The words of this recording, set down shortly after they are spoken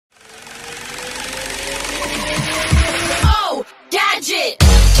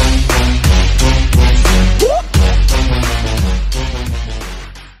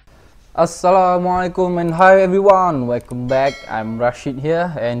Assalamualaikum and hi everyone, welcome back. I'm Rashid here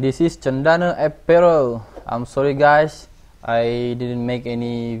and this is Chandana Apparel. I'm sorry guys, I didn't make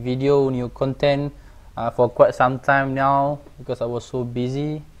any video, new content for quite some time now because I was so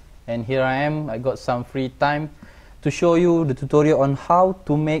busy, and here I am. I got some free time to show you the tutorial on how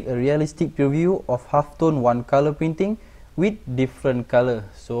to make a realistic preview of halftone one color printing with different color.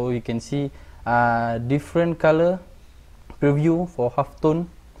 So you can see different color preview for halftone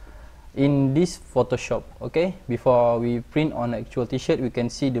in this Photoshop. Okay, before we print on actual t-shirt, we can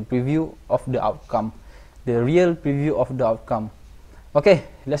see the preview of the outcome, the real preview of the outcome. Okay,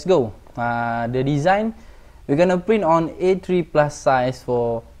 let's go. The design, we're gonna print on A3 plus size.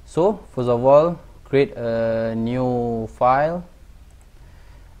 So first of all, create a new file.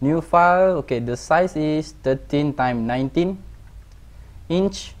 Okay, the size is 13 × 19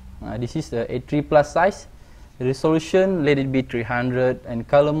 inch. This is the A3 plus size. Resolution, let it be 300, and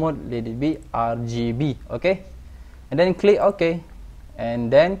color mode, let it be RGB. Okay, and then click OK, and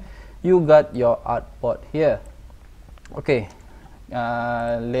then you got your artboard here. Okay,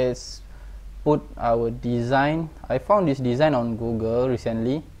 let's put our design. I found this design on Google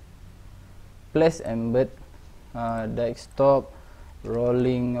recently. Place embed, desktop,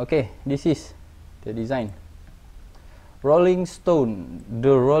 rolling. Okay, this is the design. Rolling stone,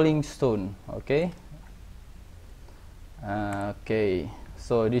 the rolling stone. Okay. Okay,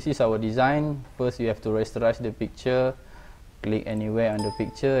 so this is our design. First you have to rasterize the picture. Click anywhere on the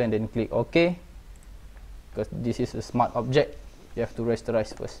picture and then click OK, because this is a smart object. You have to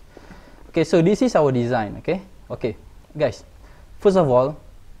rasterize first. Okay, so this is our design. Okay, guys, first of all,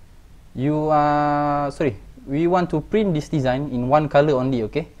 we want to print this design in one color only.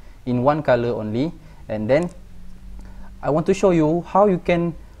 Okay, in one color only, and then I want to show you how you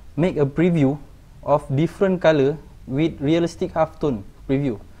can make a preview of different color with realistic halftone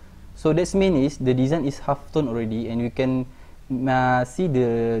preview. So that means the design is halftone already, and you can see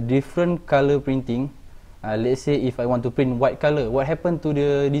the different color printing. Let's say if I want to print white color, what happened to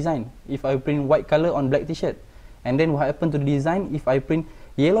the design if I print white color on black t-shirt, and then what happened to the design if I print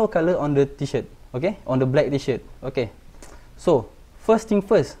yellow color on the t-shirt, okay, on the black t-shirt. Okay, so first thing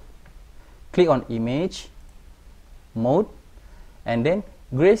first, click on image mode and then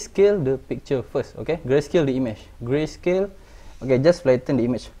grayscale the picture first. Okay, grayscale the image, grayscale. Okay, just flatten the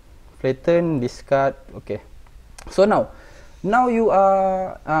image, flatten, discard. Okay, so now we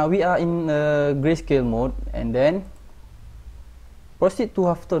are in grayscale mode, and then proceed to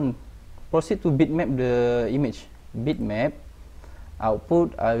halftone, proceed to bitmap the image. Bitmap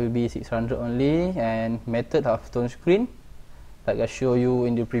output I will be 600 only, and method halftone screen like I show you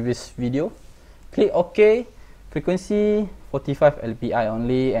in the previous video. Click OK. Frequency 45 LPI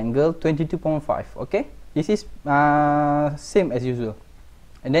only, angle 22.5. okay, this is same as usual,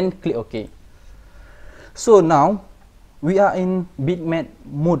 and then click OK. So now we are in bitmap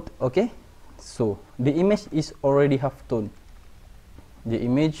mode. Okay, so the image is already halftone. The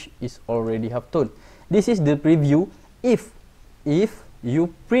image is already halftone. This is the preview if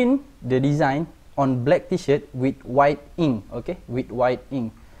you print the design on black t-shirt with white ink. Okay, with white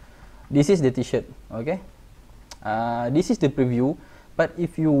ink. This is the t-shirt. Okay, this is the preview. But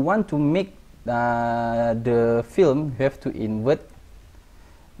if you want to make the film, you have to invert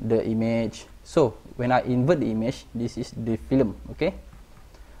the image. So when I invert the image, this is the film. Okay,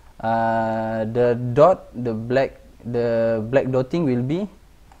 the dot, the black dotting will be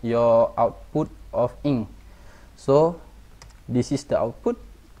your output of ink. So this is the output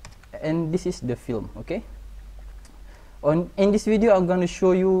and this is the film. Okay, in this video I'm going to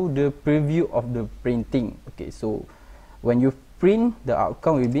show you the preview of the printing. Okay, so when you print, the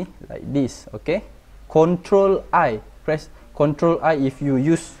outcome will be like this. Okay, Control I, press Control I if you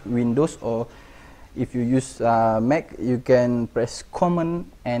use Windows, or if you use Mac, you can press Command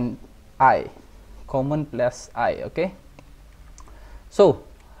and I, Command plus I. Okay, so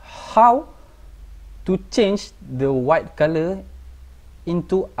how to change the white color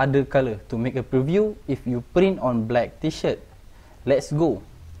into other color to make a preview if you print on black t-shirt? Let's go.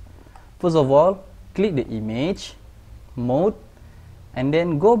 First of all, click the image mode and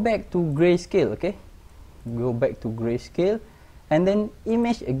then go back to grayscale. Okay, go back to grayscale and then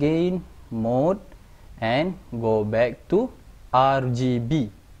image again, mode, and go back to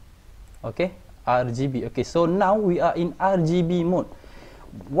RGB. Okay, RGB. Okay, so now we are in RGB mode.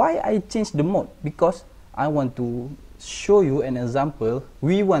 Why I change the mode? Because I want to show you an example.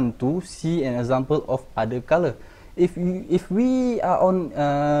 We want to see an example of other color. If we are on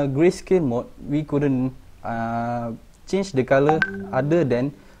grayscale mode, we couldn't change the color other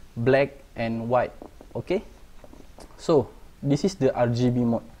than black and white. Okay, so this is the RGB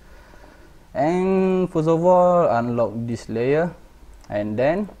mode. And first of all, unlock this layer, and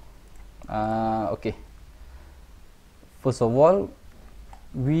then okay, first of all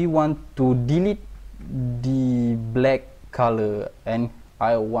we want to delete the black color, and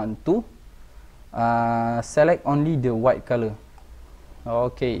I want to select only the white color.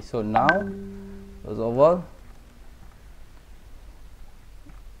 Okay, so now first of all,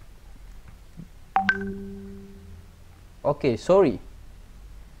 okay, sorry,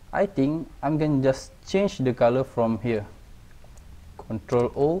 I think I'm gonna just change the color from here. Control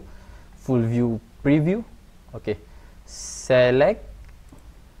O, full view preview. Okay, select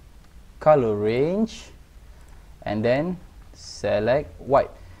color range, and then select white,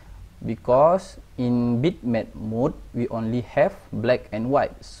 because in bitmap mode we only have black and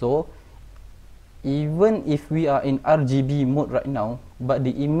white. So even if we are in RGB mode right now, but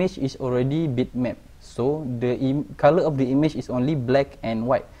the image is already bitmap, so the color of the image is only black and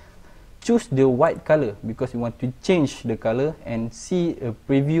white. Choose the white color because you want to change the color and see a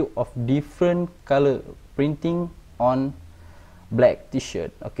preview of different color printing on black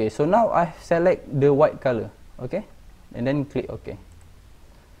t-shirt. Okay, so now I select the white color, okay, and then click OK.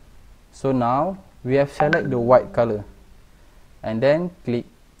 So now we have select the white color, and then click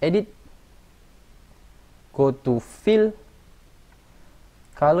edit, go to fill,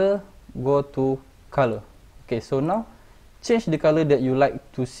 color, go to color. Okay, so now change the color that you like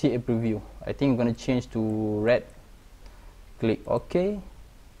to see a preview. I think I'm gonna change to red. Click OK.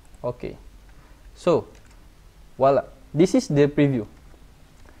 Okay, so voila, this is the preview.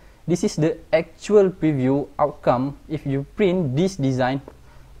 This is the actual preview outcome if you print this design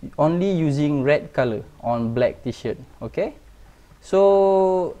only using red color on black t-shirt. Okay,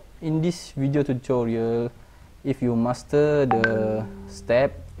 so in this video tutorial, if you master the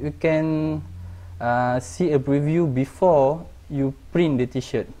step, you can see a preview before you print the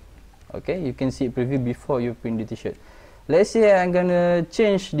t-shirt. Okay, you can see a preview before you print the t-shirt. Let's say I'm gonna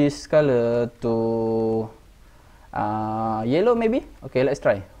change this color to yellow maybe. Okay, let's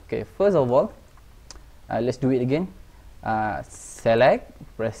try. Okay, first of all, let's do it again.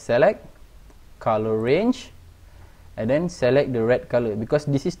 Press select, color range, and then select the red color because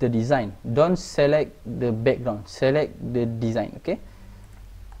this is the design. Don't select the background, select the design. Okay,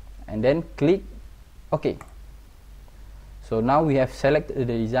 and then click OK. So now we have selected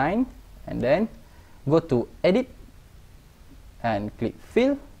the design, and then go to edit and click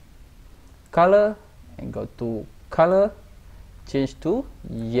fill, color, and go to color, change to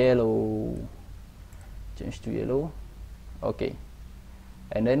yellow, okay,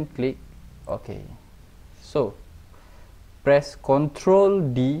 and then click OK. So press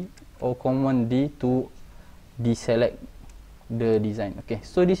Ctrl D or Command D to deselect the design. Okay,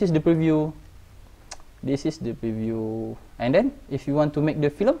 so this is the preview. This is the preview. And then if you want to make the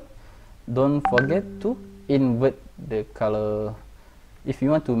film, don't forget to invert the color. If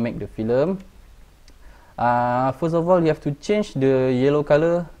you want to make the film, first of all you have to change the yellow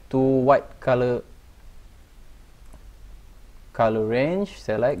color to white color. Color range,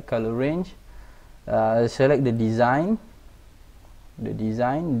 select color range, select the design,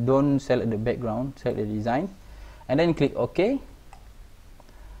 don't select the background, select the design, and then click OK,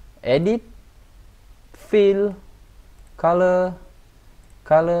 edit, fill, color,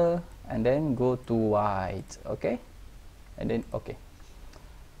 and then go to white. Okay, and then OK.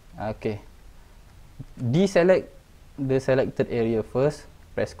 Deselect the selected area first,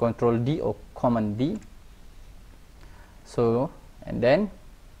 press Ctrl D or Command D. So, and then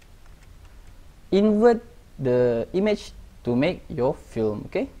invert the image to make your film.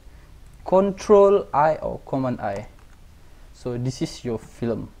 Okay, Ctrl I or Command I. So this is your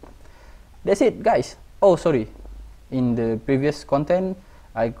film. That's it, guys. Oh, sorry, in the previous content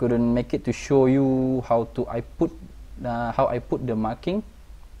I couldn't make it to show you how I put the marking,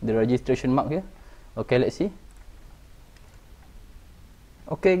 the registration mark here. Okay, let's see.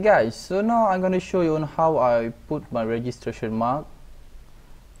 Okay guys, so now I'm going to show you on how I put my registration mark.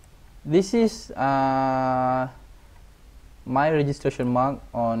 This is my registration mark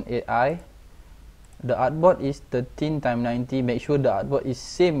on AI. The artboard is 13x90. Make sure the artboard is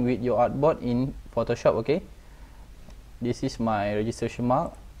same with your artboard in Photoshop. Okay, this is my registration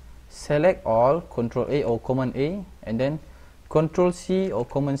mark. Select all, Ctrl A or Command A, and then Ctrl C or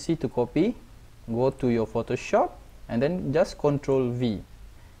Command C to copy. Go to your Photoshop and then just Ctrl V.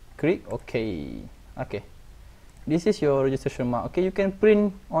 Click OK. Okay, this is your registration mark. Okay, you can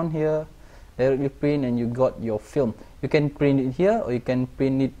print on here, directly print, and you got your film. You can print it here or you can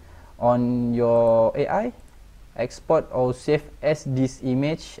print it on your AI, export or save as this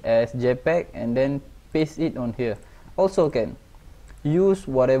image as JPEG and then paste it on here. Also can. use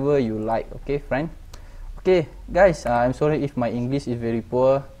whatever you like. Okay, friend. Okay guys, I'm sorry if my English is very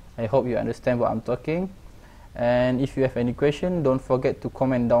poor. I hope you understand what I'm talking. And if you have any question, don't forget to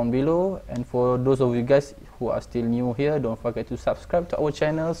comment down below. And for those of you guys who are still new here, don't forget to subscribe to our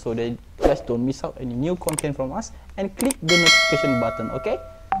channel so that you guys don't miss out any new content from us, and click the notification button.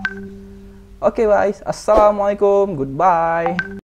 Okay guys, assalamualaikum, goodbye.